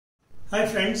Hi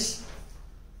friends,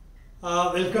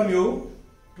 welcome you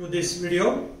to this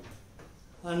video.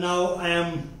 Now I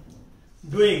am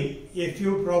doing a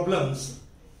few problems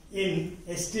in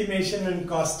estimation and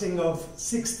costing of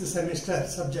 6th semester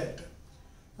subject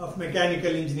of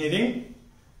mechanical engineering.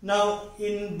 Now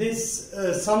in this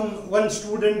one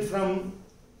student from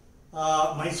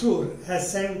Mysore has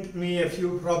sent me a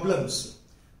few problems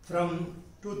from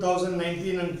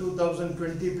 2019 and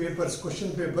 2020 papers,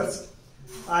 question papers.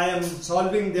 I am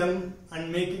solving them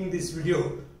and making this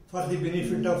video for the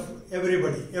benefit of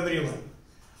everyone,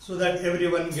 so that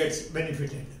everyone gets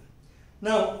benefited.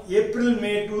 Now,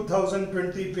 April-May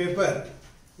 2020 paper,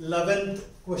 11th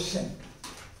question.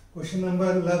 Question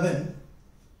number 11.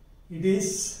 It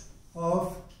is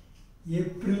of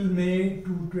April-May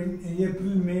 20,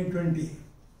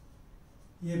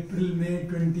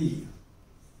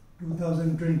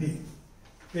 2020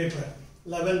 paper,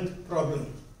 11th problem.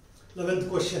 11th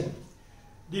question.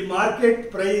 The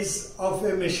market price of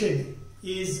a machine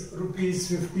is rupees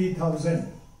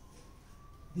 50,000.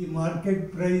 The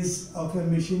market price of a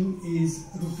machine is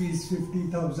rupees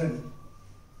 50,000.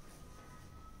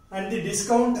 And the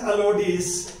discount allowed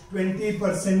is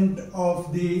 20%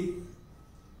 of the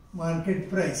market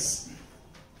price.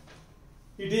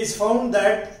 It is found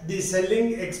that the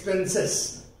selling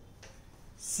expenses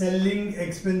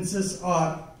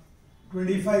are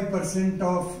 25%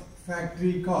 of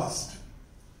factory cost,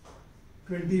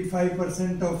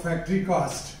 25% of factory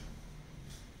cost,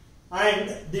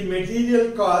 and the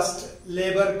material cost,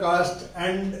 labor cost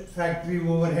and factory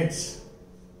overheads,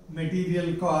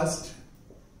 material cost,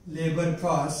 labor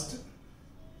cost,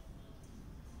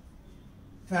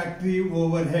 factory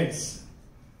overheads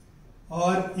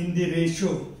are in the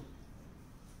ratio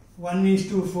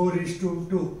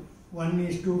 1:4:2,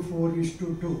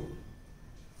 1:4:2.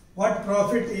 What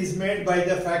profit is made by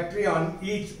the factory on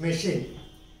each machine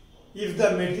if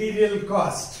the material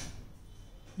cost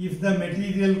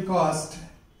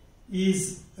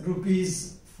is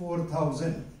rupees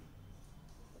 4,000?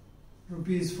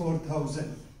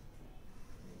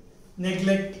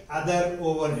 Neglect other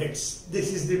overheads.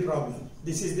 This is the problem.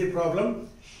 This is the problem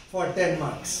for 10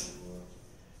 marks.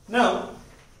 Now,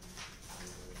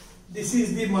 this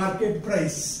is the market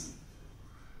price.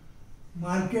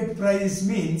 Market price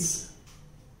means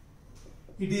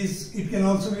it can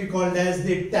also be called as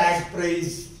the tag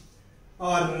price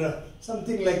or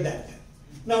something like that.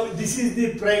 Now this is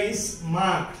the price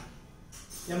marked,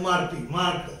 MRP,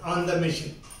 marked on the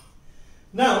machine.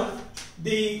 Now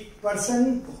the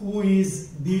person who is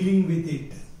dealing with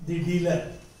it, the dealer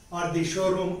or the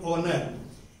showroom owner,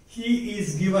 he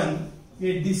is given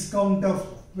a discount of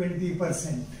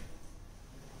 20%.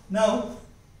 Now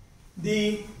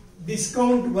the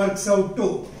discount works out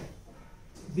to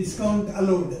discount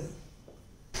allowed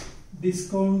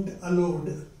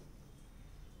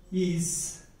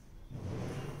is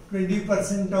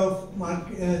 20% of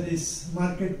this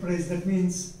market price. That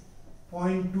means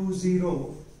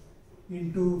 0.20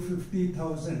 into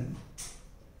 50,000.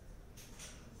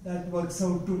 That works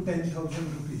out to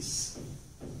 10,000 rupees,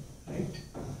 right?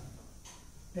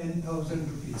 10,000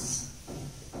 rupees.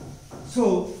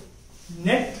 So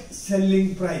net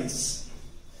selling price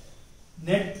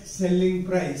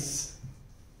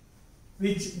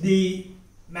which the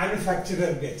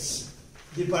manufacturer gets,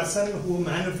 the person who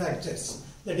manufactures,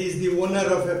 that is the owner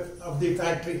of the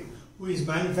factory who is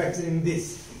manufacturing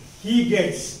this, he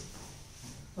gets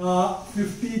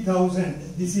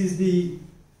 50,000. This is the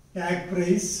tag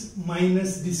price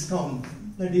minus discount,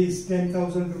 that is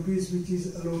 10,000 rupees, which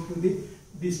is allowed to the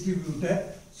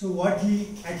distributor. So what he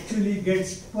actually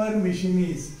gets per machine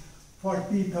is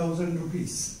 40,000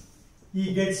 rupees.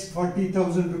 He gets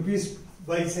 40,000 rupees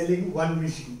by selling one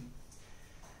machine.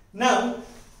 Now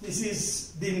this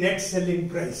is the net selling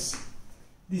price.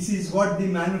 This is what the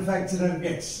manufacturer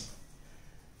gets.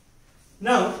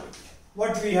 Now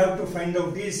what we have to find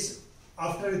out is,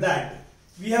 after that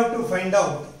we have to find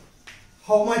out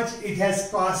how much it has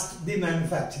cost the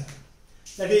manufacturer.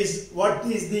 That is, what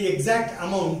is the exact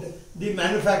amount the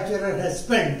manufacturer has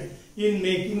spent in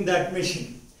making that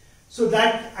machine. So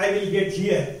that I will get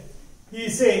here. He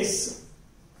says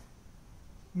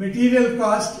material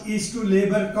cost is to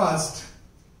labor cost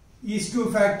is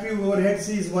to factory overheads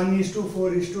is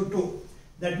 1:4:2.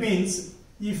 That means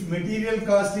if material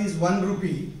cost is 1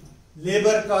 rupee,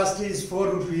 labor cost is 4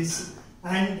 rupees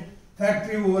and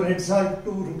factory overheads are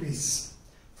 2 rupees.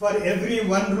 For every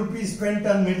 1 rupee spent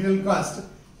on material cost,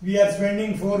 we are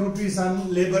spending 4 rupees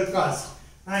on labor cost,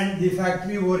 and the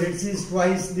factory overheads is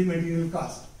twice the material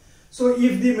cost. So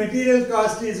if the material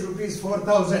cost is rupees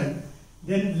 4,000,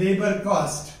 then labor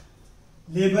cost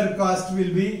labor cost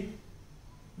will be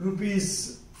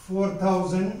rupees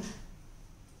 4,000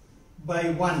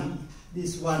 by 1,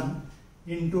 this 1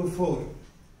 into 4,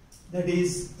 that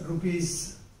is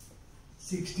rupees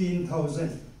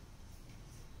 16,000.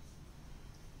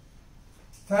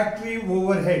 Factory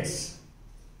overheads,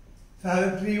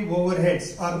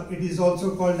 or it is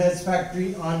also called as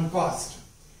factory on cost,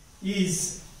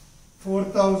 is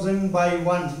 4,000 by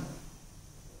 1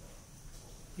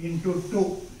 into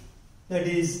 2, that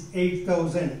is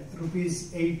 8,000,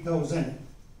 rupees 8,000.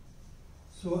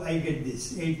 So I get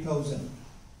this 8,000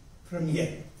 from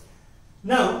here.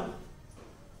 Now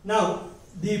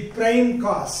the prime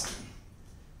cost,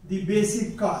 the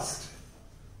basic cost,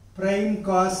 prime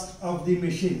cost of the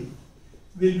machine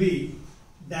will be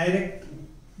direct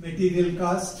material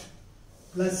cost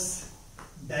plus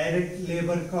direct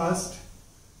labor cost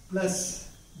plus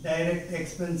direct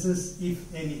expenses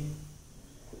if any.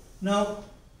 Now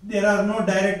there are no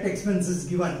direct expenses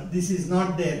given. This is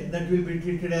not there. That will be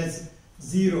treated as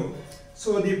 0.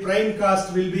 So the prime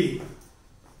cost will be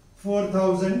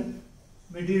 4,000,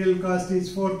 material cost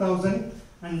is 4,000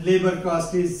 and labor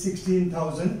cost is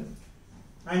 16,000,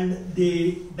 and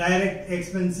the direct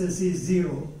expenses is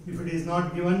 0. If it is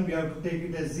not given, we have to take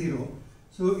it as 0.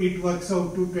 So it works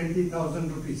out to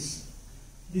 20,000 rupees.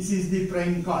 This is the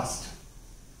prime cost,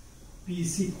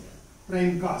 PC,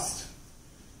 prime cost.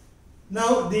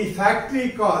 Now the factory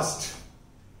cost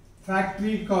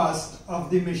of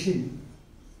the machine,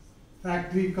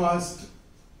 factory cost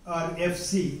or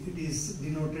FC, it is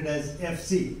denoted as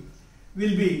FC,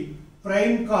 will be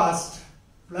prime cost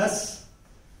plus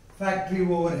factory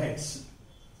overheads.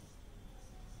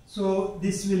 So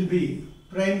this will be,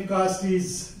 prime cost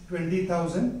is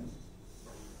 20,000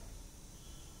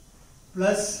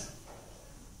 plus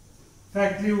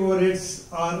factory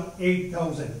overheads are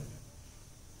 8,000.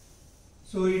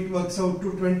 So it works out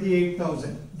to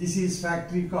 28,000. This is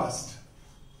factory cost,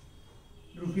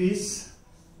 rupees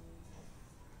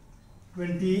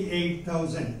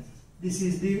 28,000. This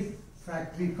is the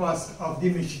factory cost of the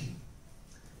machine.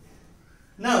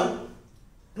 Now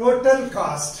total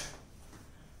cost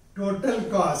will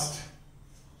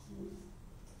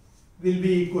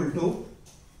be equal to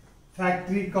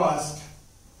factory cost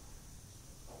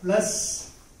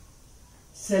plus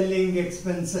selling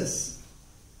expenses.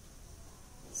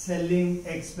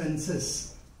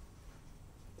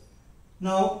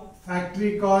 Now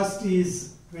factory cost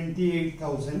is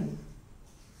 28,000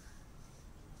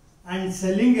 and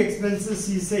selling expenses,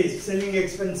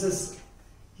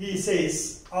 he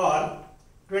says are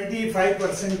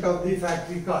 25% of the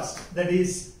factory cost, that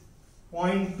is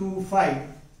 0.25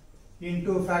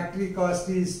 into factory cost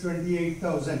is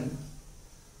 28,000,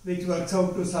 which works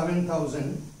out to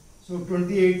 7,000. So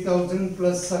 28,000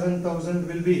 plus 7,000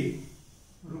 will be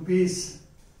rupees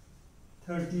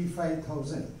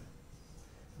 35,000.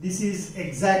 This is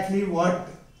exactly what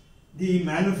the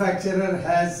manufacturer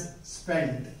has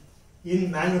spent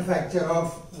in manufacture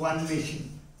of one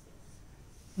machine.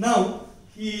 Now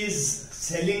he is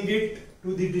selling it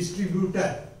to the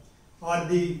distributor or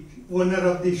the owner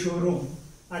of the showroom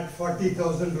at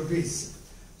 40,000 rupees.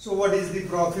 So what is the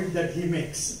profit that he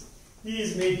makes? He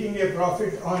is making a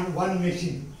profit on one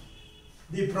machine.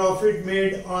 The profit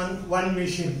made on one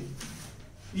machine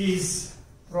is,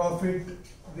 profit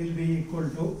will be equal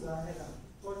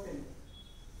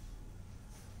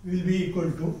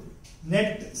to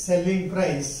net selling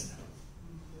price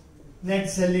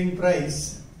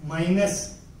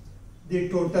minus the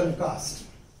total cost.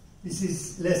 This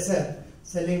is lesser,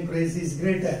 selling price is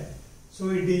greater, so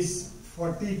it is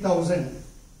 40,000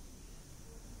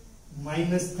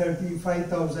 minus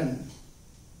 35,000.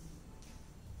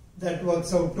 That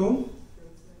works out to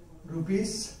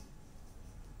rupees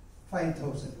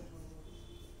 5,000.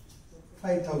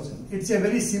 It's a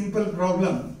very simple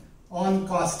problem on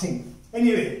costing.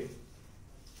 Anyway,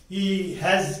 he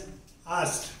has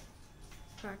asked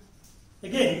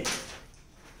again.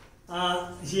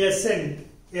 He has sent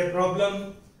a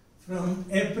problem from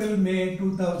April-May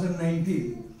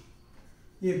 2019.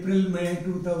 April-May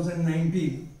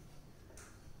 2019.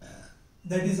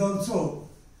 That is also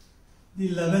the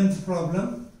 11th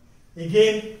problem,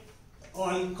 again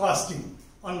on costing.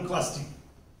 A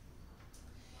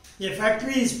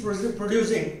factory is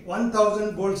producing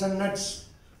 1000 bolts and nuts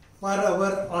per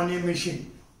hour on a machine.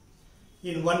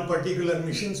 In one particular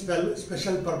machine,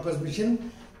 special purpose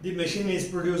machine, the machine is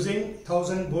producing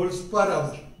 1000 bolts per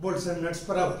hour, bolts and nuts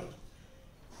per hour.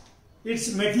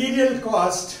 Its material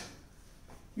cost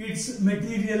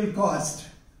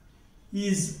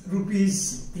is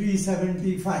rupees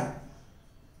 375,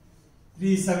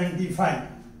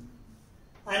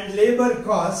 and labor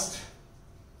cost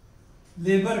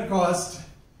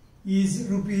is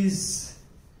rupees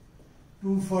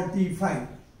 245.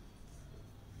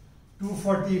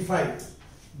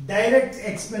 Direct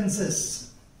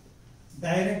expenses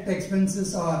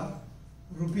are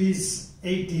rupees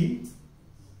 80,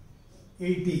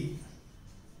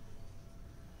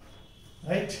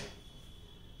 right?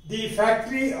 The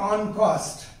factory on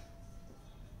cost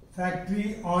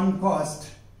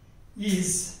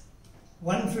is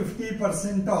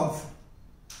 150% of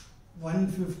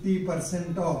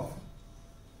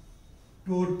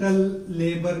total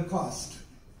labor cost.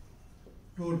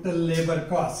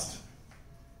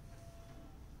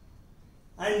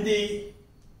 And the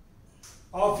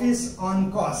office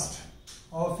on cost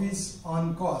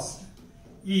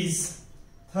is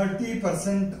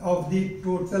 30% of the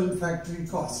total factory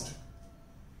cost.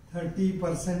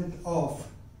 30% of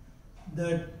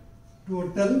the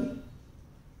total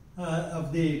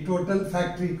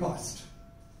factory cost.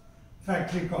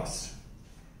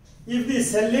 If the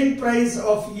selling price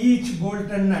of each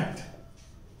bolt and nut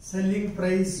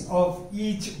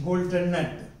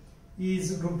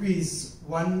is rupees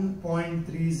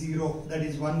 1.30, that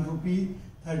is 1 rupee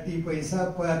 30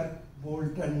 paisa per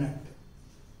bolt and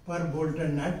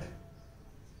nut.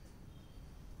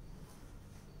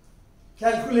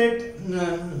 Calculate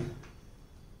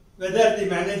whether the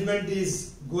management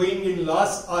is going in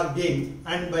loss or gain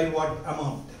and by what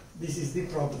amount. This is the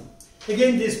problem.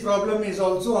 Again, this problem is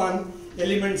also on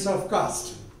elements of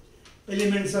cost.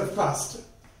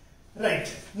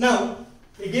 Right. Now,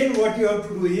 again what you have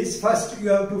to do is, first you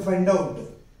have to find out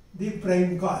the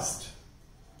prime cost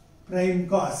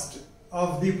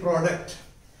of the product.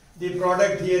 The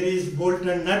product here is bolt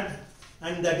and nut,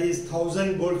 and that is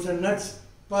 1000 bolts and nuts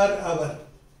per hour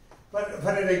for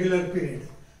a regular period.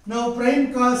 Now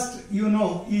prime cost, you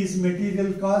know, is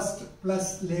material cost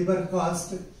plus labor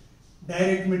cost,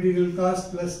 direct material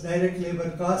cost plus direct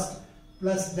labor cost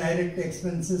plus direct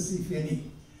expenses if any.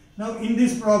 Now in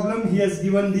this problem he has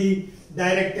given the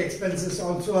direct expenses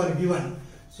also are given.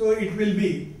 So it will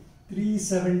be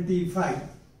 375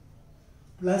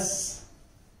 plus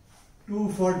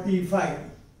 245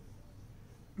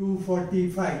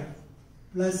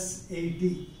 plus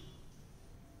 80.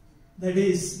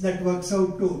 That works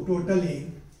out to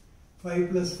totally 5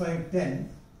 plus 5, 10,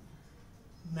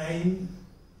 9,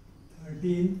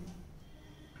 13,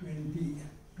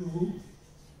 22,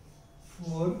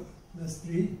 4 plus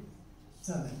 3,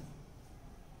 7.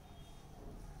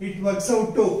 It works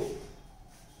out to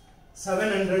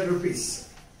 700 rupees.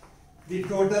 The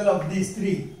total of these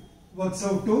three works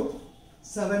out to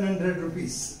 700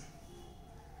 rupees.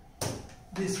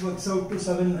 This works out to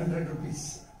 700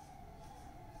 rupees.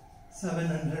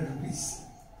 700 rupees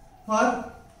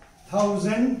for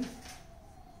 1000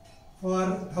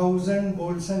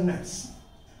 bolts and nuts.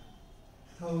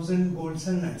 1000 bolts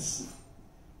and nuts.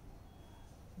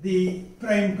 The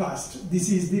prime cost. This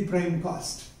is the prime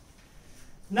cost.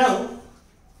 Now,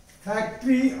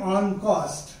 factory on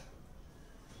cost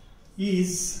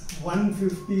is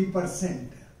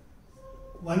 150%.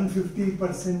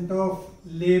 150% of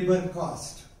labor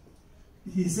cost.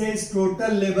 He says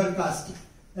total labor cost.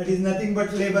 That is nothing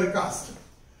but labor cost.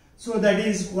 So that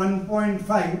is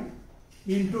 1.5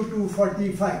 into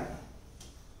 245.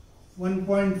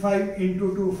 1.5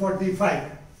 into 245.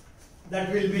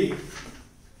 That will be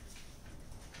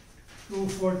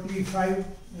 245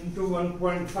 into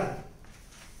 1.5.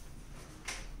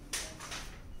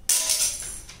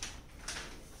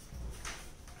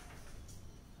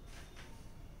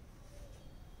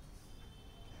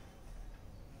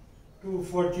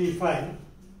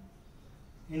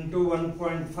 Into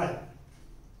 1.5.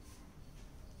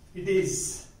 It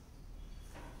is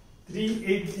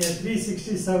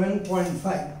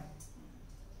 367.5.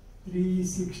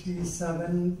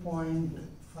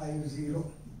 367.50.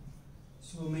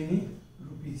 So many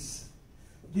rupees.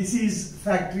 This is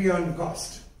factory on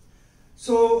cost.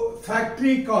 So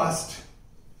factory cost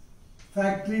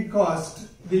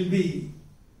will be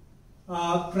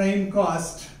prime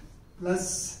cost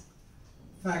plus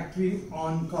factory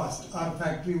on cost or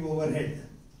factory overhead.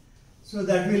 So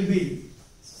that will be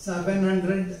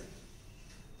 700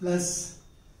 plus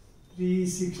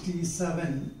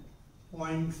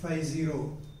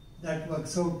 367.50. That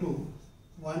works out to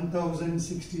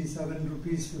 1067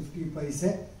 rupees 50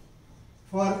 paise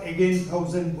for again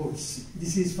 1000 bolts.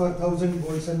 This is for 1000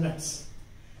 bolts and nuts.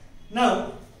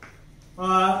 Now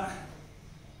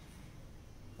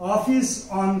office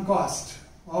on cost,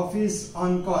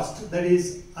 that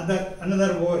is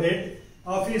another overhead.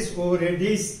 Office overhead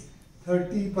is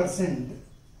 30%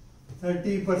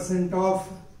 of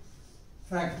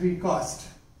factory cost,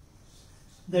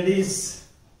 that is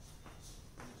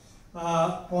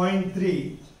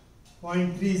 0.30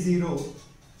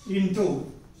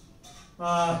 into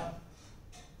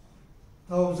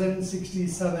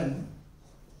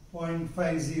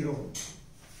 1067.50,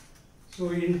 so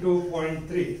into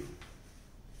 0.3,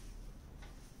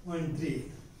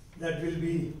 that will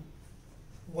be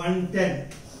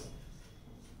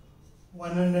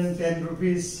 110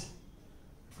 rupees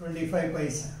 25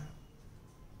 paisa.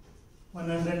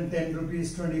 110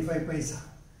 rupees 25 paisa.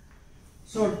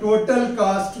 So total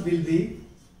cost will be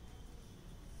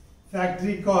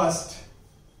factory cost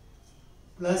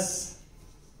plus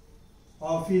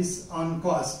office on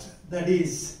cost, that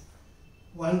is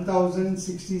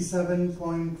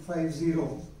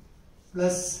 1067.50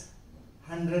 plus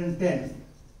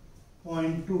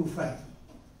 110.25.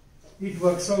 It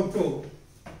works out to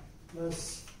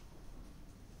plus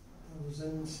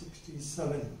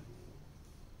 1067.5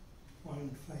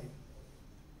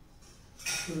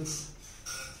 plus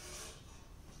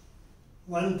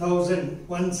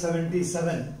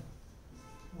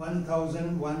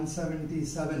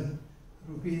 1177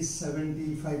 rupees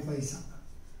 75 paisa.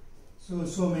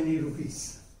 So many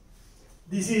rupees.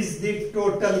 This is the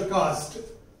total cost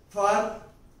for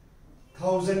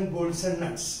 1000 bolts and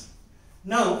nuts.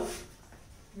 Now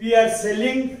we are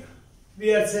selling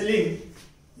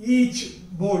each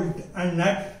bolt and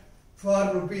nut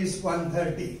for rupees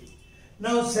 130.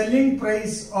 Now selling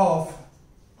price of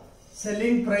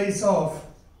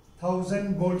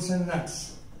 1000 bolts and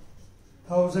nuts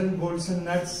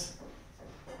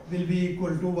will be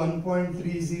equal to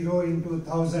 1.30 into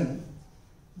 1000,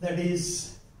 that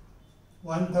is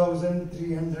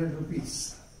 1300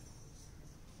 rupees.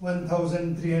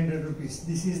 1300 rupees.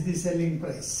 This is the selling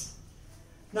price.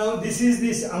 Now this is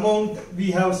this amount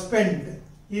we have spent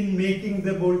in making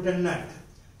the bolt and nut.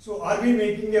 So are we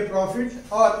making a profit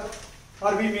or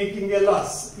are we making a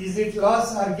loss? Is it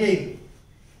loss or gain?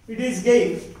 It is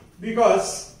gain,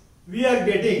 because we are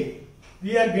getting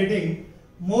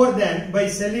more than, by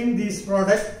selling this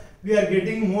product, we are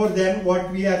getting more than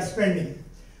what we are spending.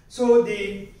 So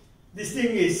this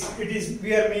thing is,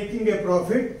 we are making a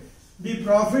profit. The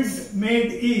profit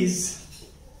made is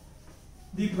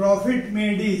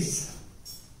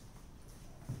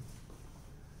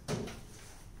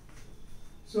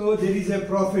so there is a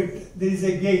profit, there is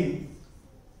a gain.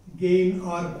 Gain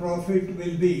or profit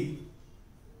will be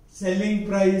selling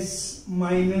price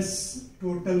minus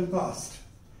total cost,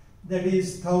 that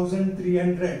is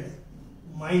 1300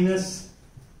 minus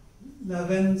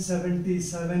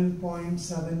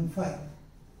 1177.75.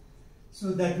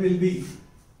 So that will be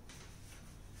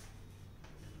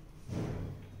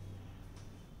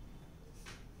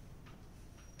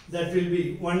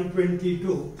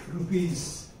 122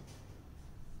 rupees,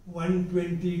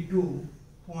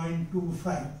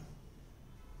 122.25.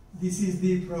 This is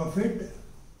the profit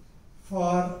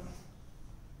for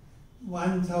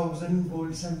 1000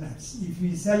 bolts and nuts. If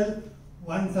we sell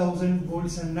 1000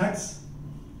 bolts and nuts,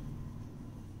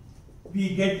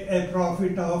 we get a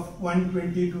profit of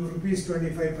 122 rupees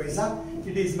 25 paisa.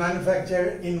 It is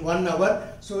manufactured in 1 hour.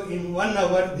 So in 1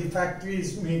 hour the factory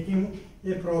is making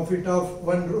a profit of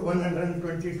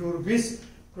 122 rupees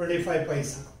 25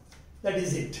 paisa. That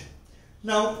is it.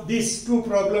 Now these two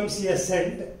problems he has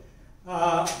sent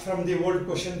from the old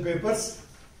question papers.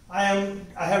 I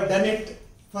have done it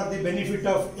for the benefit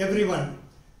of everyone,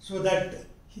 so that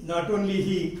not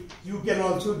only you can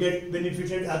also get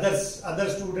benefited, other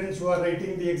students who are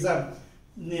writing the exam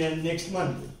next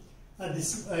month.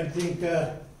 This I think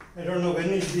I don't know when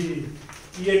is the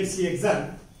ENC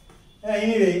exam.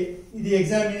 Anyway, the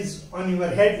exam is on your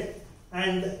head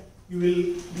and you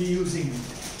will be using it.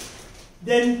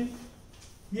 Then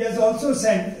he has also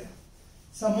sent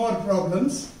some more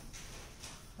problems,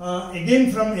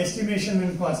 again from estimation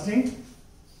and costing,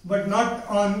 but not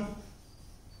on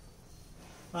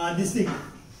this thing,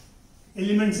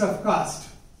 elements of cost,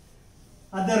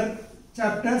 other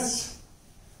chapters.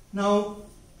 Now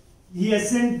he has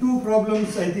sent two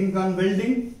problems, I think, on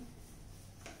welding,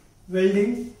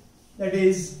 that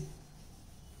is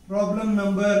problem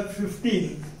number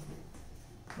 15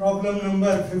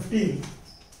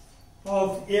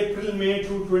 of April-May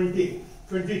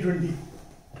 2020.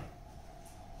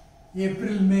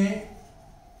 April-May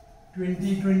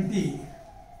 2020,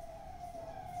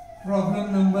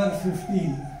 problem number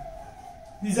 15.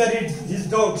 These are his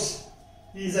doubts.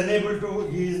 He is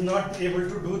not able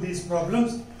to do these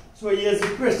problems. So he has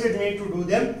requested me to do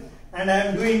them, and I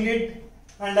am doing it,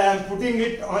 and I am putting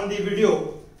it on the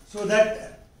video so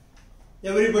that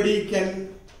everybody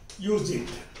can use it.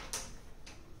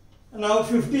 Now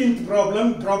 15th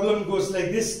problem goes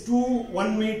like this. Two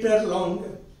 1 meter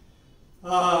long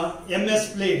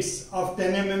MS plates of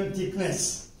 10 mm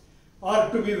thickness are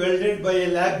to be welded by a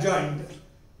lap joint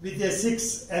with a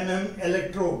 6 mm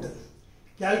electrode.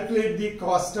 Calculate the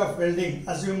cost of welding.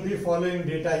 Assume the following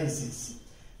data is.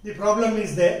 The problem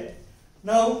is there.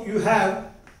 Now you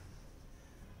have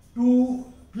two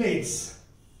plates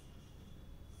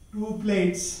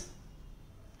which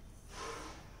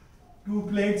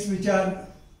are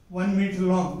 1 meter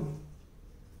long.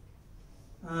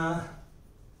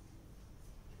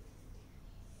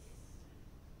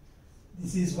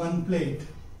 This is one plate.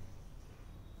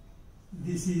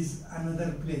 This is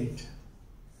another plate.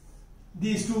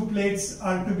 These two plates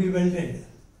are to be welded.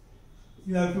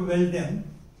 You have to weld them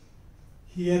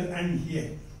here and here.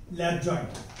 Lap joint.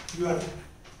 You are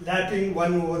lapping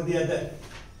one over the other.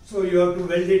 So you have to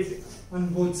weld it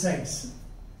on both sides.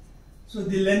 So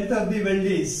the length of the weld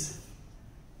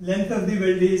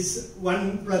is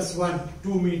 1 plus 1,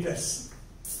 2 meters.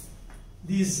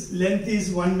 This length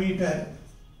is 1 meter.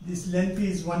 This length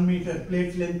is 1 meter.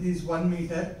 Plate length is 1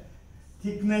 meter.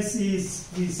 Thickness is,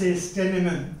 he says, 10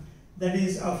 mm. That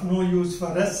is of no use for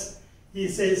us. He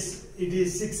says it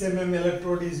is 6 mm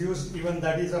electrode is used. Even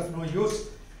that is of no use.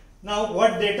 Now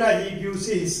what data he gives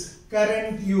is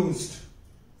current used.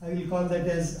 I will call that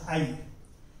as I.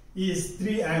 Is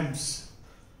 3 amps.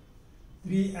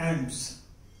 3 amps.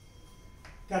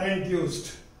 Current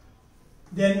used.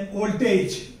 Then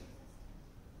voltage.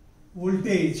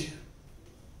 Voltage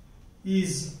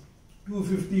is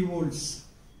 250 volts.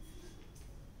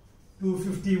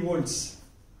 250 volts.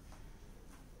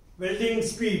 Welding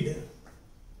speed.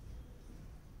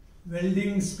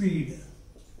 Welding speed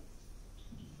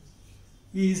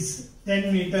is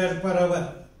 10 meter per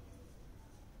hour.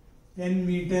 10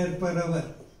 meter per hour.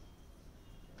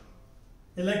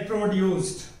 Electrode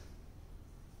used.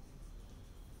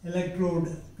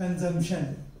 Electrode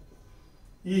consumption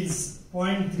is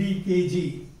 0.3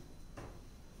 kg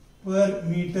per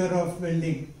meter of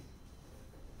welding.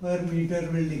 Per meter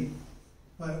welding.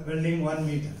 Per welding 1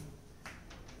 meter.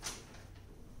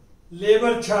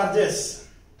 Labor charges.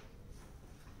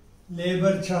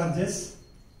 Labor charges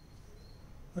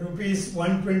rupees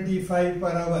 125 per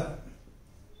hour.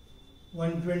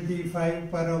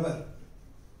 125 per hour.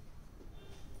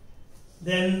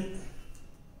 Then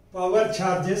power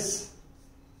charges.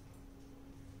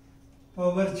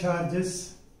 Power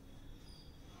charges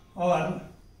are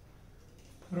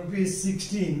rupees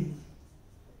 16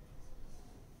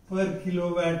 per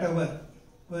kilowatt hour,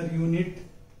 per unit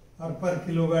or per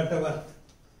kilowatt hour.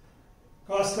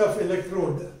 Cost of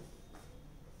electrode.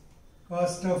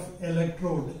 Cost of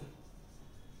electrode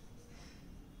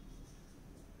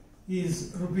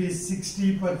is rupees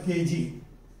 60 per kg.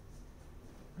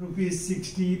 Rupees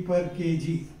 60 per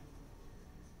kg.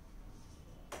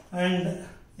 And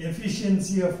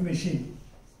efficiency of machine.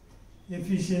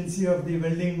 Efficiency of the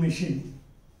welding machine.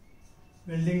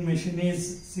 Welding machine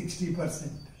is 60%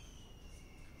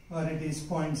 or it is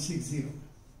 0.60.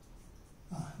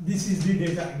 This is the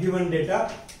data, given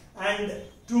data, and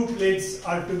two plates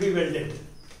are to be welded.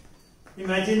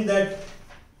 Imagine that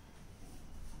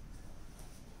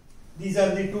these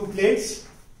are the two plates.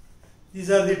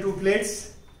 These are the two plates.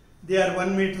 They are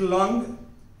 1 meter long,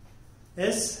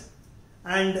 yes,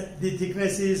 and the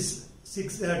thickness is 10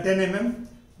 mm.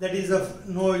 That is of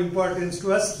no importance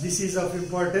to us. This is of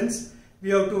importance. We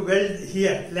have to weld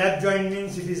here. Lap joint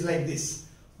means it is like this.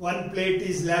 One plate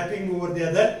is lapping over the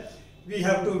other. We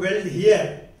have to weld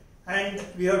here and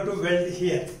we have to weld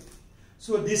here.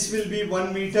 So this will be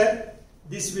 1 meter.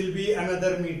 This will be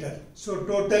another meter. So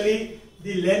totally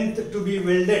the length to be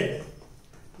welded.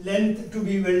 Length to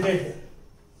be welded.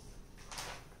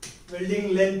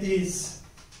 Welding length is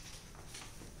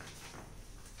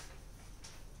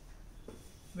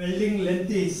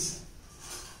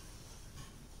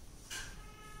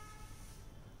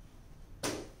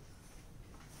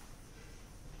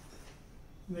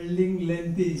welding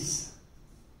length is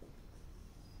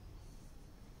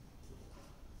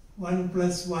 1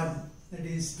 plus 1, that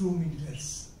is 2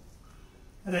 meters.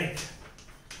 Right.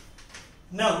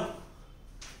 Now,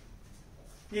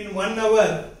 in 1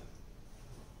 hour,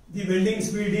 the welding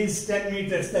speed is 10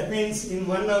 meters. That means in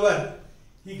 1 hour,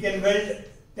 he can weld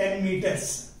 10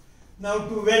 meters. Now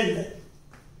to weld,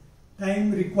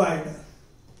 time required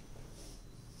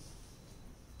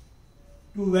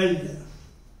to weld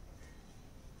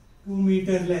 2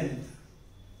 meter length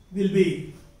will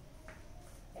be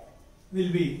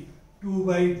 2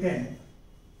 by 10.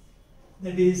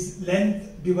 That is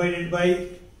length divided by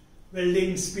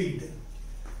welding speed.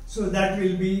 So that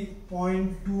will be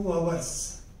 0.2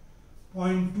 hours.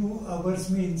 0.2 hours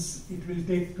means it will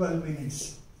take 12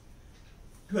 minutes.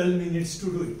 12 minutes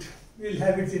to do it. We will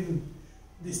have it in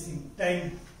this thing,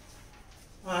 time.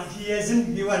 He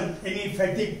hasn't given any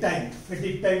fatigue time.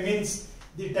 Fatigue time means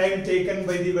the time taken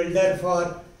by the welder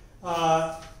for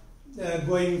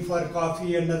going for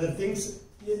coffee and other things.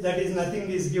 That is, nothing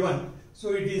is given.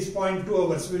 So it is 0.2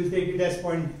 hours. We will take it as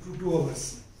 0.22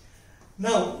 hours.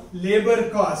 Now, labor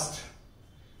cost.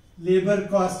 Labor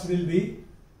cost will be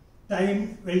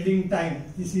time, welding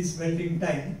time. This is welding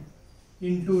time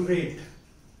into rate.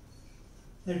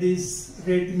 That is,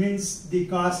 rate means the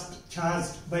cost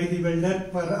charged by the welder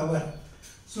per hour.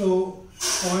 So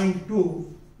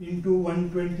 0.2 into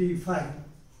 125,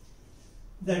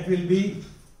 that will be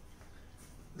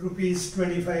rupees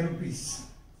 25 rupees.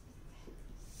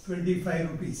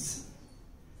 25 rupees.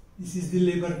 This is the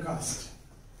labor cost.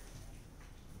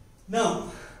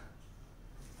 Now,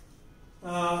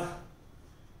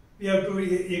 we have to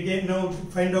again now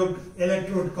find out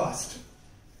electrode cost.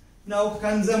 Now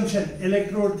consumption,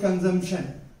 electrode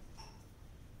consumption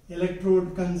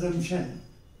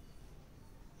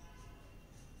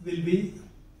will be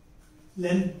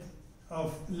length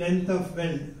of weld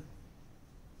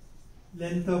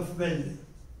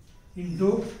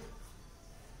into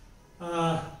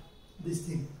this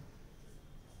thing,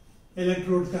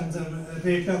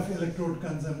 rate of electrode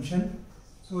consumption.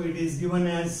 So it is given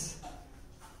as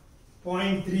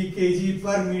 0.3 kg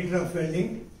per meter of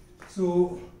welding.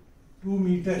 So 2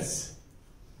 meters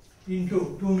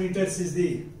into 2 meters is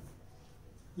the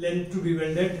length to be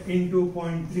welded into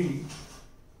 0.3.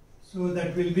 So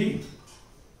that will be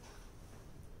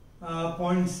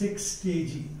 0.6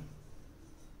 kg.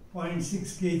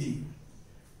 0.6 kg.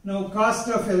 Now cost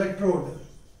of electrode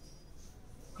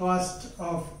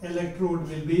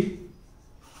will be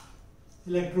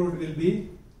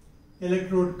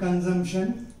electrode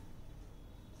consumption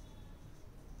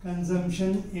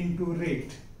into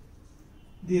rate.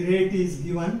 The rate is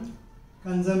given,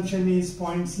 consumption is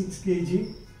 0.6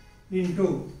 kg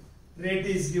into rate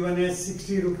is given as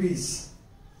 60 rupees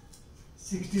per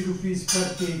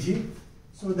kg.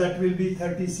 So that will be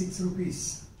 36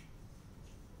 rupees.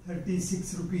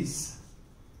 36 rupees.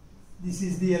 This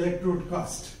is the electrode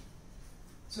cost.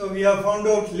 So we have found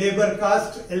out labor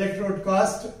cost, electrode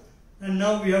cost, and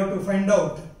now we have to find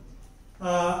out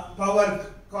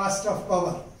cost of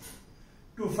power.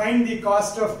 To find the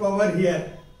cost of power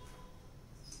here,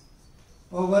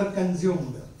 power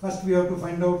consumed. First we have to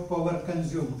find out power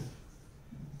consumed.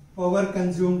 Power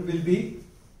consumed will be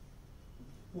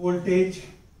voltage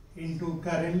into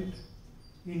current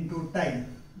into time,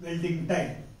 welding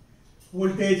time.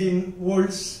 Voltage in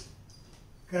volts,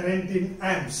 current in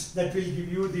amps. That will give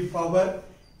you the power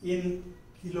in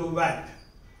watt.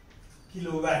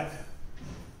 Watt.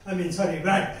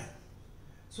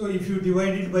 So if you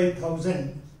divide it by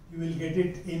 1000, you will get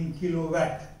it in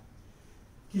kilowatt.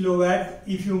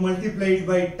 If you multiply it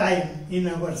by time in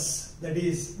hours, that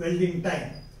is welding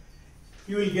time,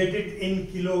 you will get it in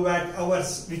kilowatt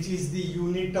hours, which is the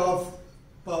unit of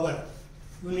power.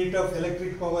 Unit of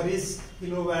electric power is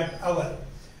kilowatt hour.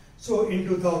 So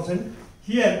into 1000.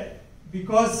 Here,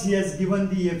 because he has given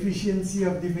the efficiency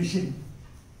of the machine,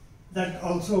 that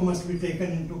also must be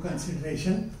taken into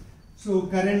consideration. So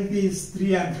current is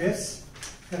 3 amperes,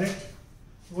 correct?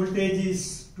 Voltage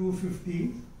is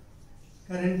 250,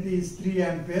 current is 3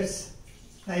 amperes,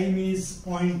 time is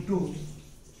 0.2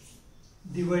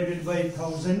 divided by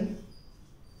 1000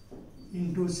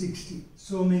 into 60.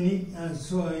 So many,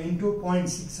 so into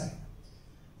 0.65.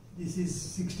 This is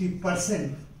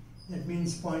 60%, that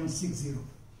means 0.60.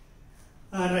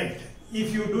 Alright,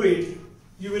 if you do it,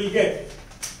 you will get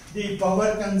the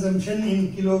power consumption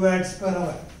in kilowatts per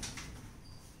hour.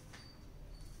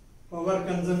 Power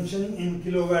consumption in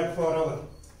kilowatt per hour.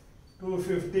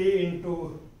 250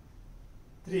 into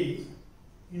 3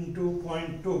 into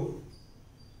 0.2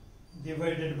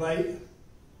 divided by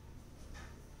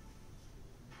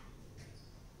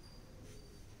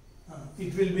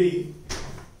it will be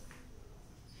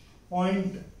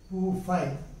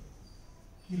 0.25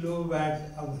 kilowatt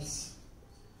hours.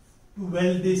 To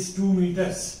weld this 2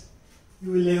 meters,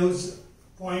 you will use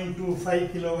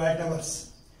 0.25 kilowatt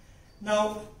hours.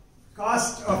 Now,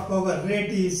 cost of power, rate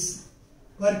is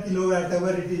per kilowatt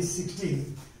hour, it is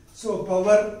 16. So,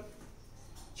 power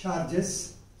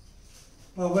charges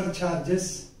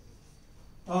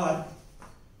are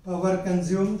power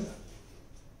consumed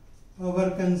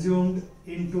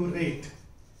into rate,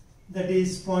 that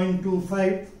is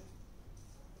 0.25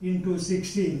 into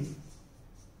 16,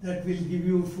 that will give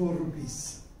you 4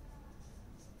 rupees.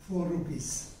 4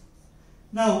 rupees.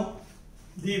 Now,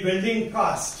 the welding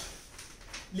cost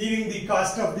leaving the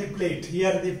cost of the plate.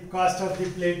 Here the cost of the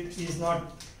plate is not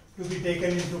to be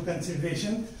taken into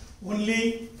consideration.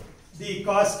 Only the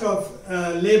cost of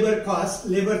labor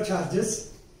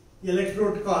charges,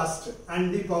 electrode cost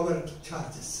and the power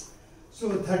charges. So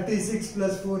 36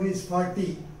 plus 4 is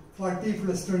 40. 40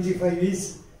 plus 25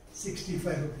 is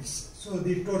 65 rupees. So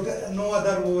the total, no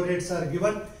other overheads are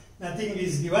given, nothing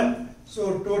is given.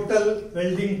 So total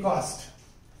welding cost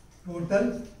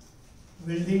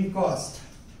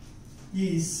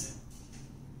is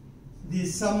the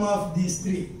sum of these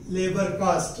three. Labor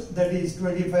cost, that is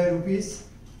 25 rupees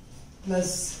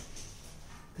plus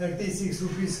 36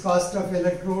 rupees cost of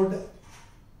electrode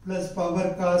plus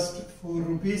power cost 4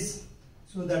 rupees.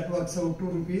 So that works out to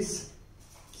rupees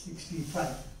 65.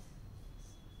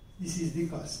 This is the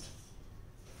cost.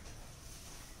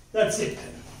 That's it.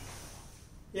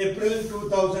 April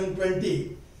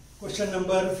 2020, question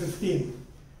number 15.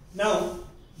 Now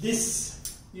this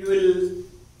you will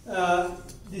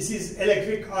this is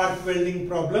electric arc welding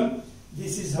problem.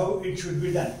 This is how it should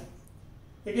be done.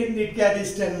 Again it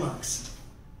carries 10 marks.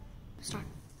 Start.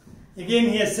 Again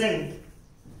he has sent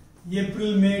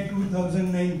April-May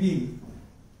 2019.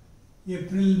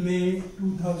 April-May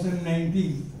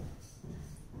 2019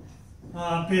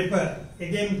 paper.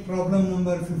 Again problem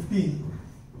number 15.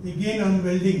 Again on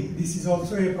welding. This is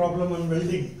also a problem on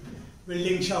welding.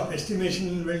 Welding shop, estimation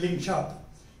in welding shop.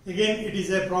 Again it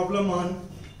is a problem on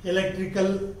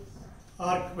electrical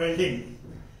arc welding.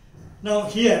 Now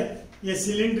here a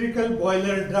cylindrical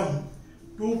boiler drum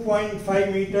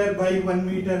 2.5 meter by 1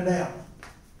 meter dia.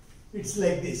 It's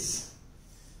like this.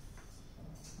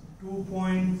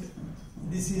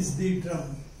 This is the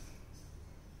drum.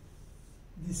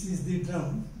 This is the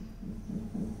drum.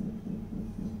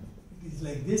 It is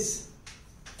like this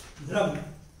drum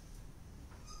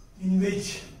in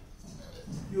which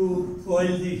you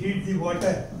heat the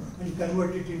water and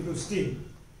convert it into steam.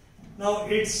 Now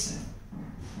its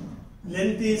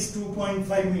length is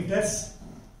 2.5 meters.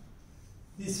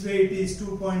 This way it is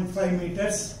 2.5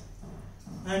 meters,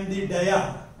 and the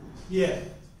dia here,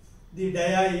 the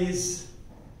dia is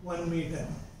 1 meter.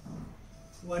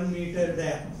 1 meter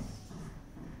dia.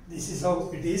 This is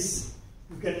how it is.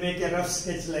 You can make a rough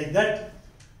sketch like that.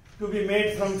 To be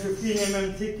made from 15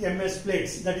 mm thick MS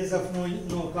plates, that is of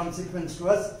no consequence to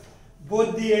us.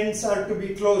 Both the ends are to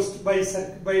be closed by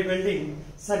welding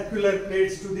circular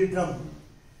plates to the drum.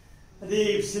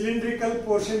 The cylindrical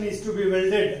portion is to be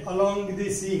welded along the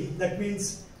seam. That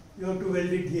means you have to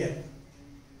weld it here.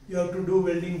 You have to do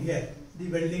welding here. The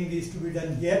welding is to be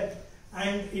done here,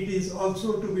 and it is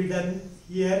also to be done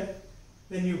here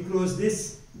when you close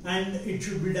this, and it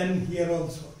should be done here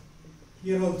also.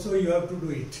 Here also you have to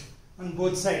do it on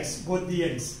both sides, both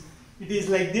the ends. It is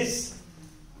like this.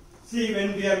 See,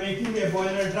 when we are making a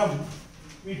boiler drum,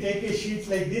 we take a sheet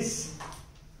like this.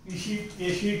 A sheet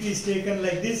is taken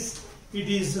like this. It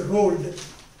is rolled.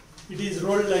 It is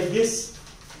rolled like this.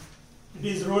 It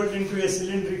is rolled into a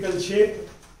cylindrical shape.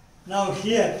 Now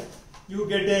here you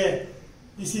get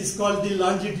this is called the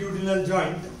longitudinal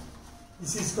joint.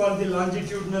 This is called the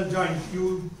longitudinal joint.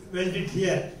 You weld it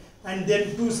here, and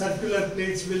then two circular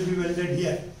plates will be welded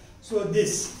here. So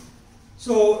this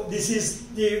is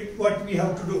what we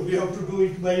have to do. We have to do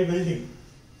it by welding,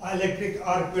 electric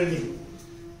arc welding.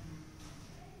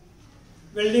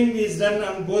 Welding is done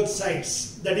on both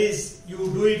sides. That is, you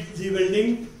do the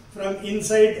welding from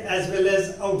inside as well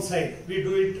as outside. We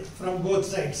do it from both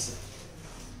sides.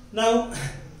 Now,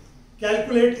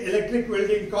 calculate electric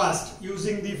welding cost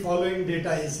using the following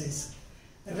data. It says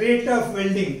rate of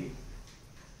welding,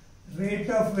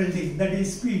 that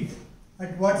is speed.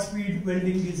 At what speed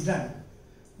welding is done?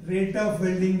 Rate of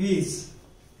welding is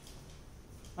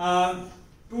 2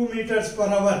 meters per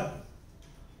hour.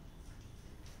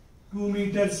 2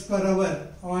 meters per hour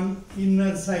on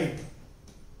inner side,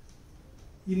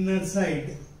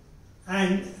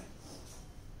 and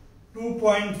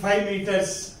 2.5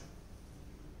 meters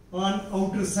on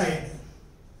outer side.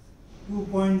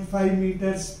 2.5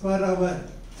 meters per hour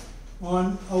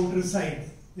on outer side.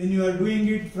 When you are doing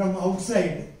it from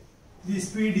outside, the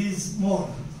speed is more.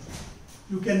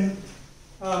 You can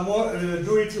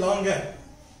do it longer,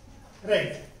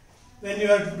 right? When you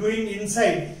are doing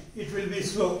inside, it will be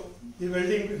slow. The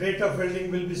rate of welding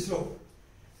will be slow.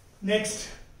 Next,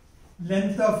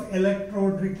 length of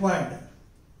electrode required.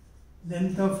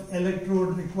 Length of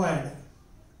electrode required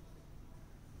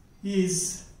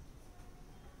is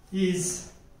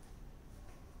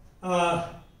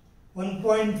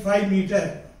 1.5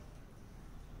 meter.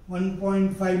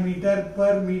 1.5 meter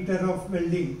per meter of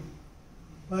welding.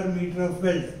 Per meter of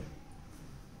weld.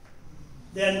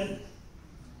 Then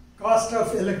Cost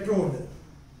of electrode.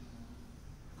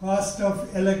 Cost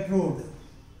of electrode.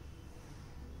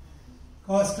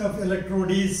 Cost of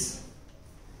electrode is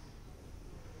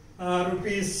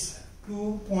rupees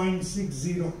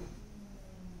 2.60.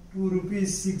 2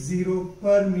 rupees 60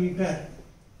 per meter.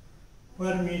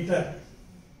 Per meter.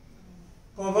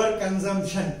 Power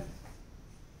consumption.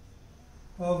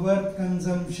 Power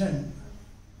consumption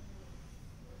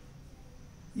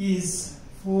is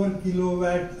 4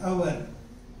 kilowatt hour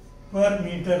per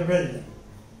meter weld.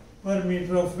 Per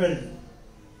meter of weld.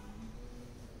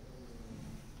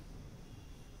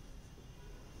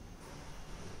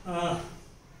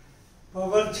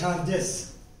 Power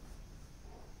charges.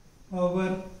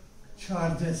 Power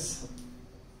charges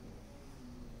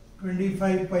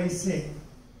 25 paise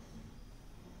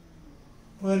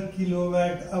per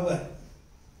kilowatt hour.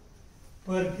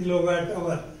 Per kilowatt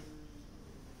hour.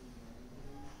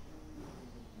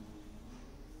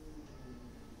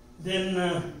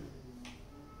 Then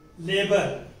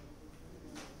labor.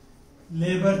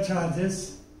 Labor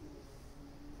charges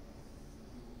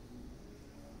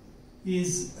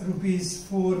is rupees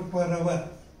 4 per hour.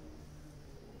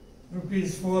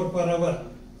 Rupees 4 per hour.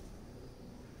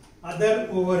 Other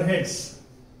overheads.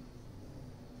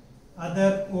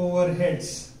 Other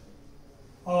overheads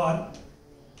are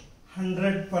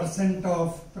 100%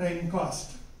 of prime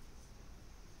cost.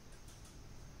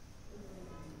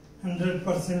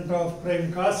 100% of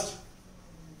prime cost.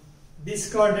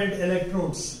 Discarded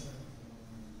electrodes.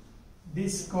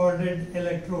 Discarded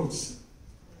electrodes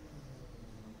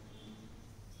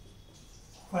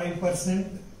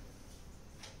 5%.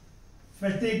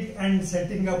 Fatigue and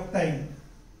setting up time.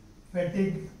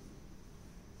 Fatigue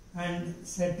and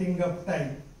setting up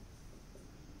time.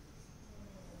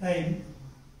 Time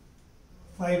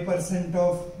 5%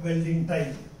 of welding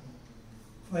time.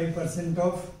 5%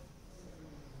 of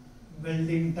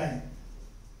welding time.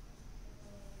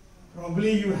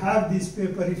 Probably you have this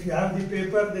paper. If you have the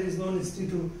paper, there is no necessity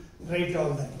to write all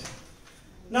that.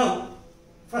 Now,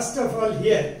 first of all,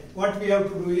 here what we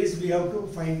have to do is we have to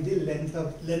find the length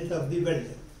of the weld.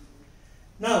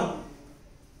 Now,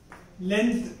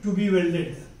 length to be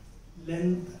welded.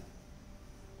 Length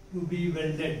to be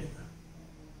welded.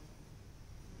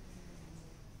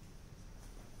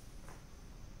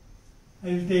 I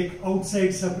will take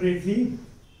outside separately,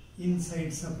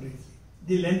 inside separately.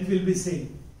 The length will be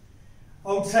same.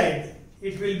 Outside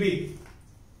it will be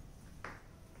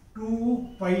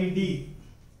 2 pi d.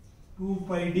 2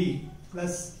 pi d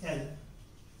plus L.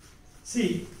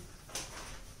 See,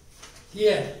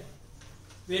 here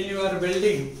when you are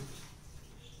welding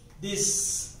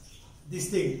this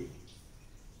thing,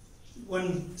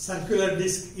 one circular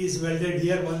disc is welded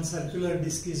here, one circular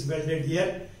disc is welded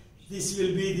here. This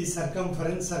will be the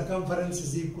circumference. Circumference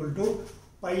is equal to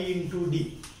pi into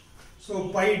d. So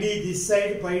pi d this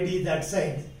side, pi d that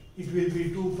side. It will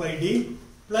be 2 pi d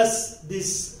plus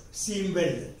this seam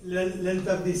weld, length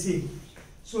of the seam.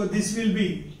 So this will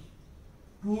be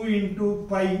 2 into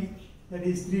pi, that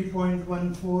is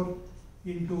 3.14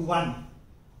 into 1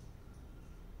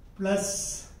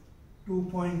 plus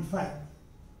 2.5.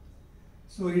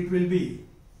 So it will be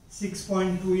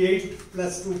 6.28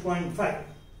 plus 2.5.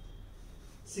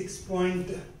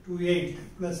 6.28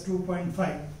 plus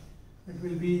 2.5. That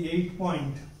will be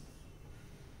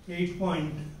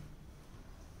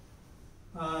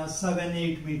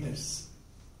 8.78 meters.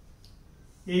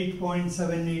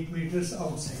 8.78 meters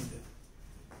outside.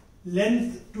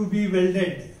 Length to be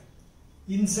welded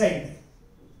inside,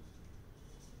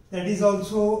 that is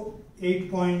also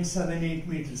 8.78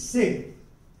 meters.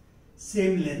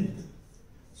 Same length.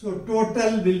 So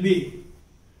total will be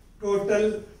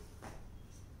total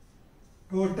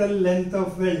length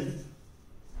of weld.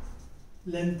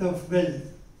 Length of weld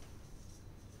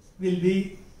will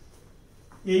be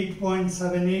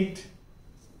 8.78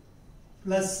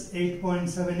 plus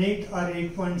 8.78 or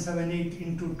 8.78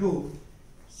 into 2,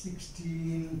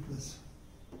 16 plus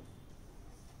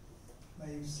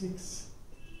 5, 6,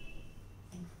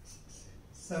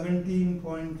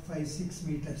 17.56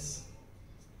 meters.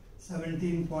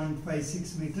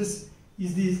 17.56 meters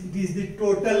is the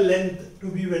total length to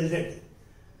be welded.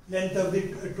 Length of the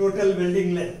total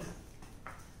welding length.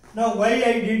 Now why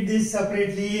I did this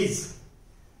separately is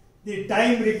the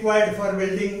time required for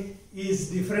welding is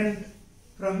different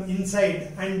from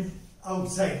inside and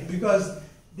outside, because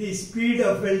the speed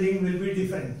of welding will be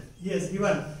different. He has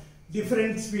given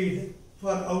different speed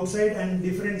for outside and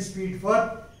different speed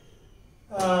for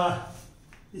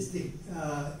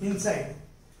inside.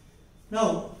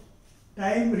 Now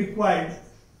time required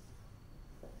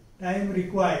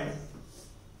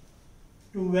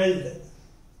to weld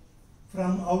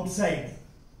from outside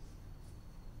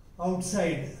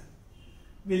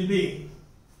will be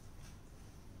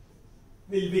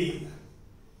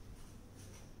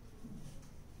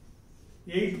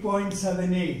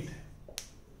 8.78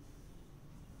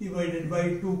 divided by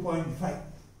 2.5.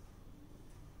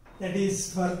 That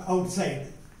is for outside.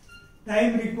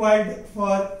 Time required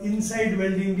for inside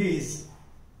welding is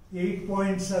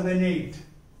 8.78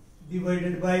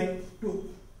 divided by 2.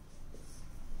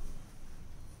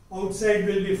 Outside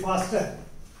will be faster,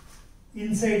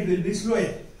 inside will be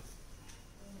slower.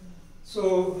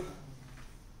 So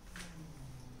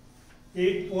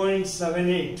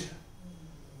 8.78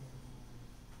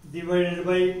 divided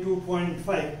by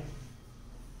 2.5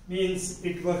 means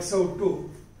it works out to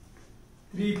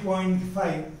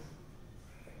 3.512.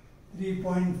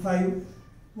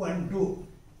 You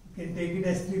can take it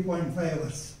as 3.5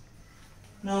 hours.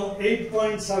 Now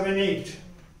 8.78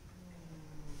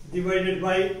 divided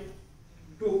by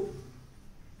 2,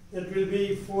 that will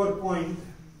be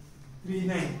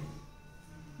 4.39.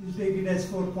 We'll take it as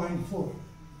 4.4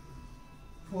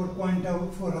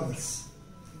 hours.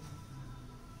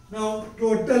 Now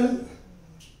total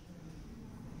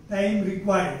time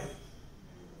required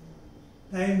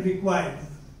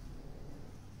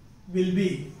will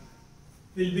be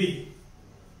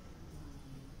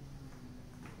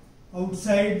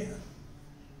outside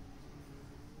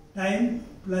time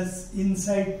plus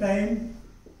inside time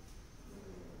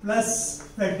plus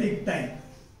fatigue time.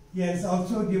 He has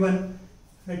also given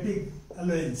fatigue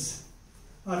allowance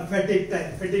or fatigue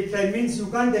time. Fatigue time means you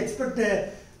can't expect a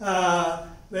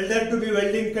welder to be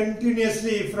welding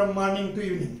continuously from morning to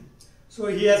evening. So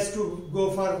he has to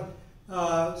go for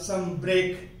some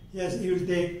break. Yes, he will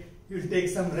take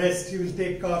some rest. He will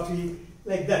take coffee,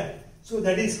 like that. So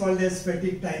that is called as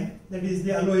fatigue time. That is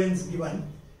the allowance given.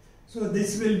 So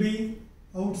this will be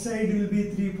outside will be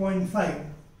 3.5.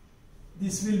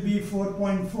 This will be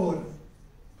 4.4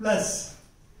 plus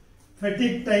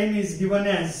fatigue time is given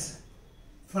as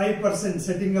 5%.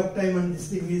 Setting up time on this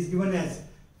thing is given as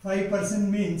 5%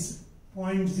 means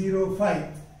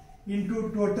 0.05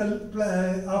 into total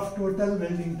of total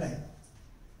welding time.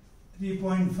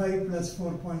 3.5 plus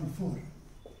 4.4.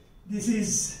 This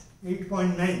is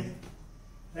 8.9,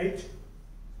 right?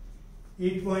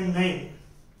 8.9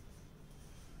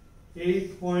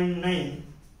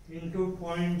 into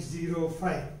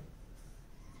 0.05,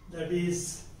 that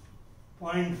is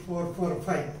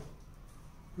 0.445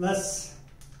 plus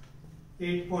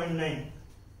 8.9,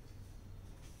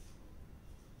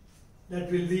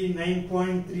 that will be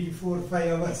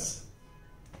 9.345 hours.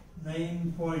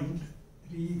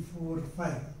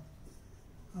 9.345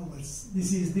 hours.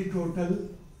 This is the total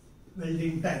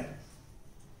welding time.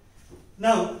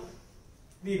 Now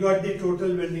we got the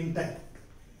total welding time.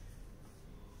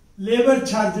 Labor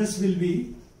charges will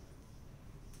be,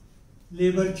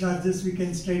 we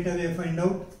can straight away find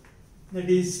out, that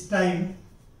is time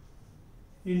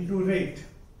into rate.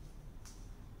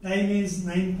 Time is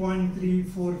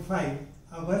 9.345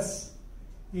 hours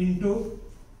into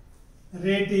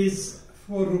rate is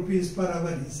 4 rupees per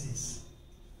hour, he says,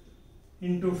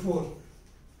 into 4,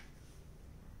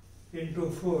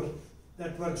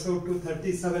 that works out to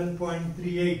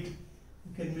 37.38. You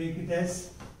can make it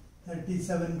as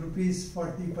 37 rupees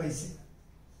 40 paise.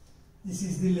 This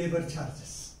is the labor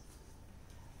charges.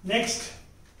 Next,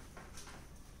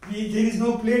 there is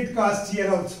no plate cost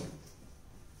here also.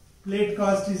 Plate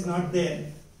cost is not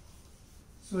there.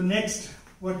 So next,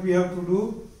 what we have to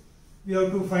do, we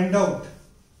have to find out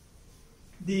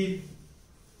the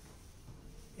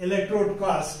electrode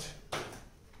cost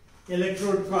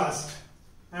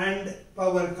and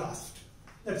power cost.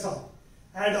 That's all.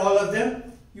 Add all of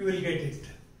them, you will get it.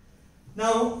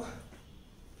 Now,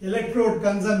 electrode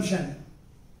consumption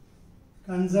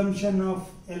of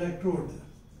electrode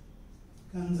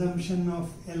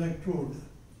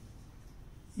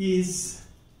is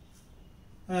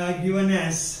given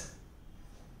as,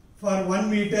 for 1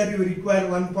 meter you require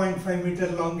 1.5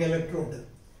 meter long electrode.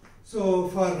 So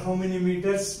for how many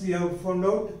meters we have found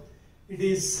out? It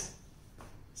is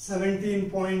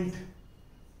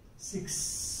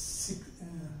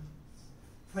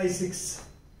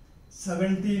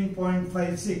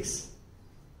 17.56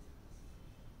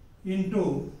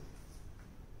 into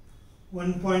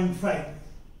 1.5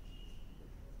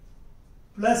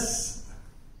 plus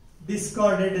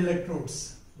discarded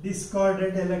electrodes.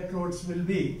 Discarded electrodes will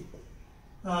be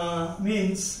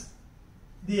means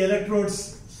the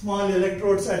electrodes, small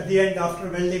electrodes at the end after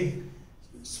welding,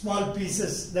 small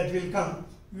pieces that will come,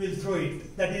 you will throw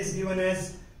it. That is given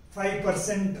as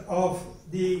 5% of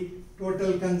the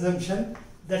total consumption.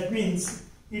 That means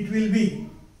it will be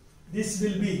this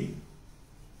will be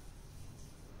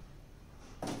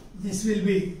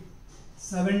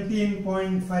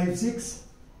 17.56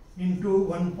 into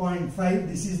 1.5,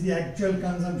 this is the actual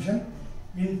consumption,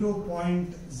 into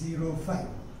 0.05,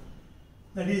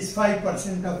 that is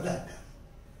 5% of that.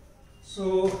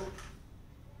 So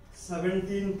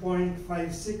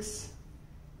 17.56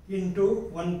 into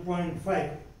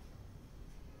 1.5,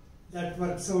 that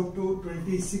works out to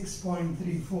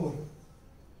 26.34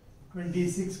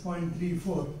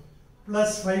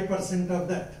 plus 5% of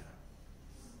that,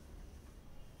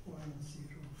 0.05,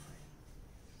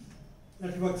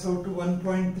 that works out to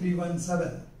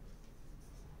 1.317.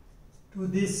 To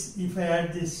this, if I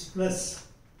add this plus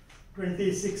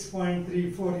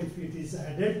 26.34, if it is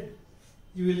added,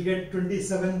 you will get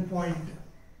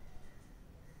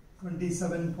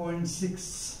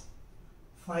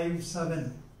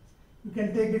 27.657. You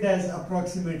can take it as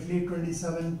approximately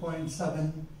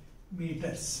 27.7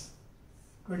 meters.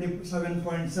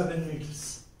 27.7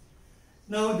 meters.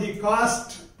 Now the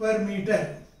cost per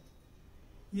meter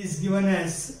is given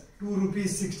as 2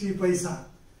 rupees 60 paisa.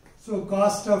 So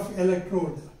cost of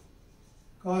electrode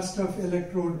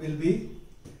will be,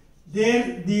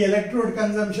 there the electrode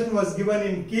consumption was given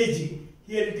in kg,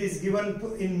 here it is given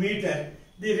in meter,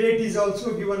 the rate is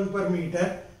also given per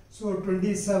meter, so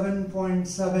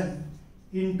 27.7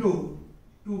 into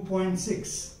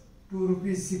 2.6, 2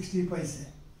 rupees 60 paise,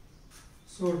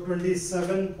 so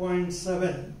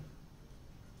 27.7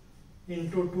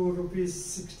 into 2 rupees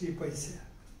 60 paise,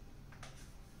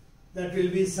 that will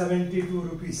be 72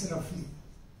 rupees roughly,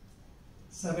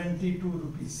 72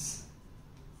 rupees.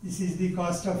 This is the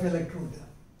cost of electrode.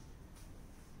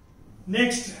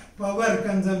 Next, power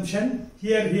consumption.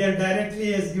 Here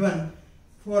directly is given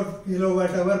 4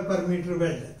 kilowatt hour per meter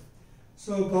weld.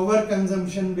 So power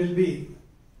consumption will be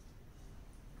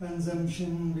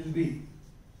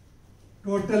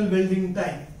total welding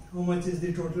time. How much is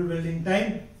the total welding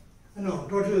time? No,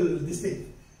 total this thing.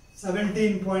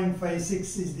 17.56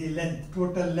 is the length,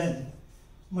 total length,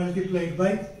 multiplied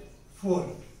by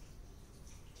 4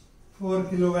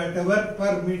 kilowatt hour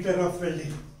per meter of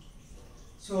welding.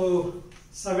 So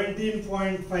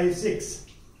 17.56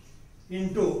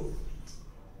 into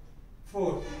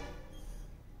 4.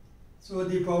 So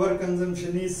the power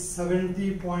consumption is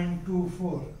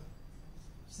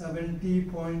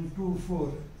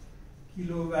 70.24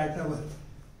 kilowatt hour.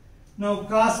 Now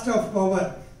cost of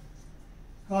power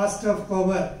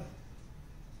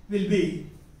will be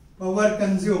power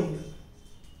consumed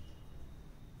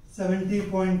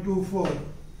 70.24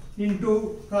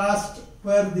 into cost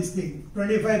per this thing.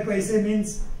 25 paise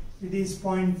means it is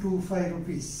 0.25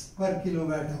 rupees per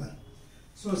kilowatt hour.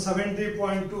 So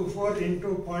 70.24 into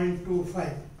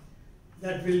 0.25,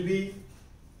 that will be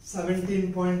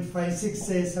 17.56,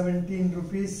 say 17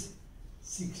 rupees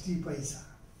 60 paisa.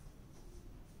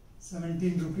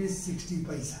 17 rupees 60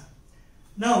 paisa.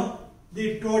 Now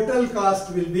the total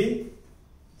cost will be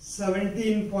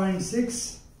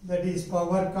 17.6, that is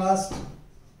power cost,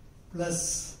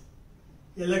 plus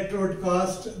electrode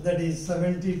cost, that is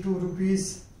 72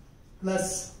 rupees,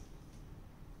 plus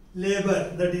labor,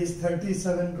 that is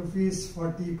 37 rupees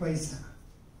 40 paisa.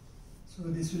 So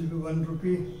this will be 1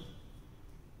 rupee,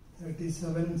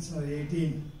 37, so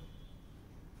 18,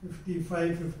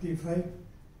 55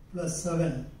 plus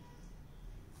 7,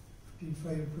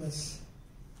 55 plus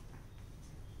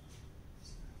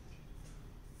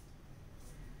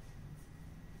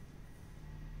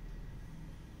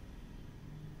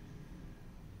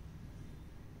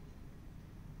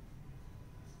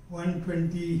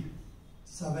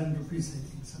 127 rupees, I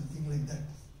think, something like that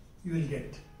you will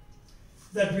get.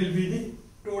 That will be the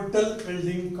total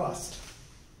welding cost.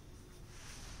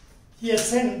 He has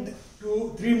sent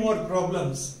 3 more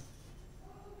problems,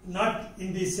 not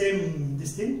in the same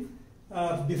this thing,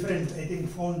 different, I think,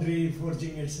 foundry,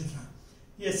 forging, etc.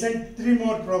 He has sent 3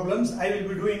 more problems. I will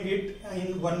be doing it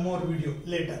in one more video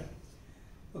later.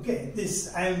 Okay,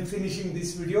 I am finishing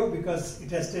this video because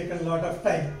it has taken a lot of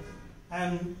time.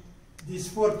 These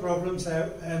 4 problems I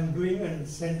am doing and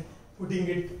putting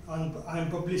it on, I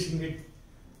am publishing it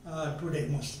today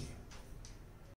mostly.